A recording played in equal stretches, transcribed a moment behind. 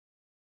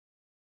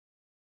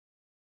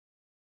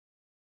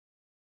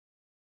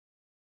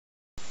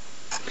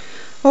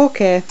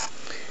Okay,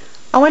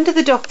 I went to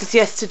the doctor's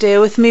yesterday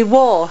with me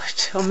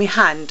wart on my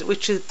hand,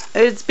 which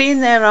it's been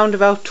there around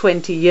about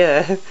 20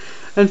 years,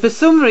 and for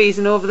some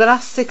reason over the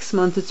last 6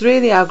 months it's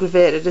really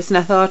aggravated us, and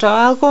I thought, oh,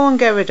 I'll go and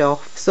get it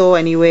off. So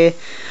anyway,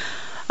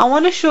 I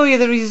want to show you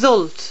the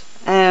result.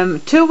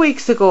 2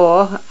 weeks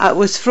ago it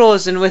was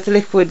frozen with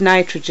liquid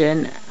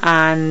nitrogen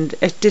and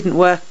it didn't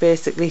work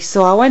basically,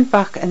 so I went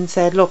back and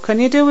said, look,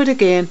 can you do it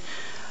again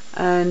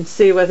and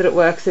see whether it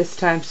works this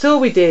time? So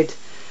we did.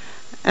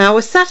 And I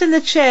was sat in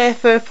the chair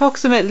for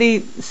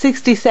approximately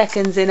 60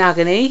 seconds in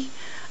agony,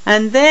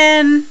 and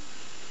then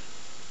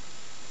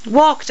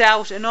walked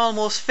out and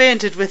almost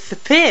fainted with the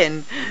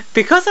pain.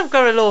 Because I've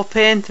got a low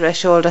pain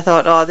threshold, I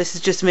thought, oh, this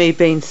is just me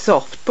being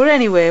soft. But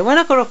anyway, when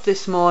I got up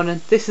this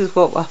morning, this is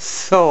what I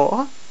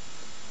saw.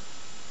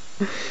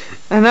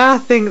 And I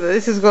think that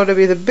this is going to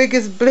be the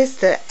biggest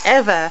blister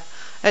ever.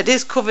 It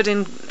is covered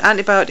in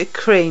antibiotic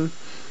cream,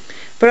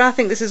 but I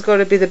think this is going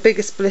to be the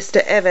biggest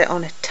blister ever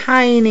on a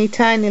tiny,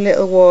 tiny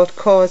little wart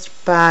caused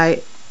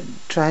by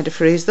trying to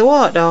freeze the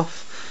wart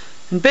off.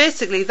 And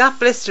basically that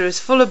blister is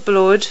full of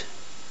blood,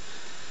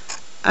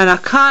 and I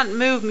can't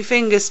move my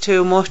fingers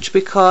too much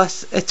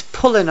because it's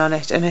pulling on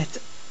it, and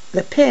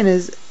the pain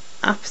is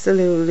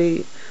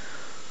absolutely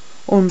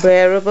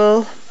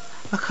unbearable.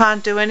 I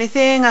can't do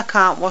anything, I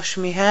can't wash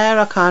my hair,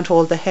 I can't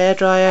hold the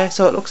hairdryer,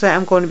 so it looks like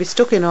I'm going to be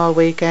stuck in all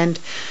weekend.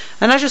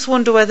 And I just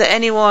wonder whether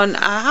anyone,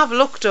 I have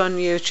looked on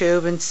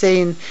YouTube and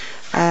seen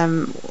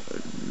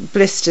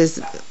blisters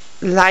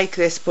like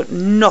this, but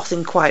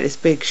nothing quite as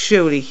big,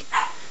 surely.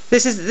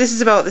 This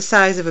is about the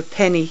size of a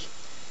penny.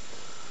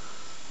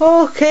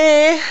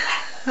 Okay,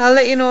 I'll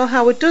let you know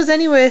how it does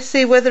anyway,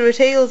 see whether it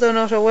heals or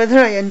not, or whether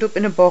I end up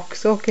in a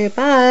box. Okay,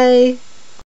 bye.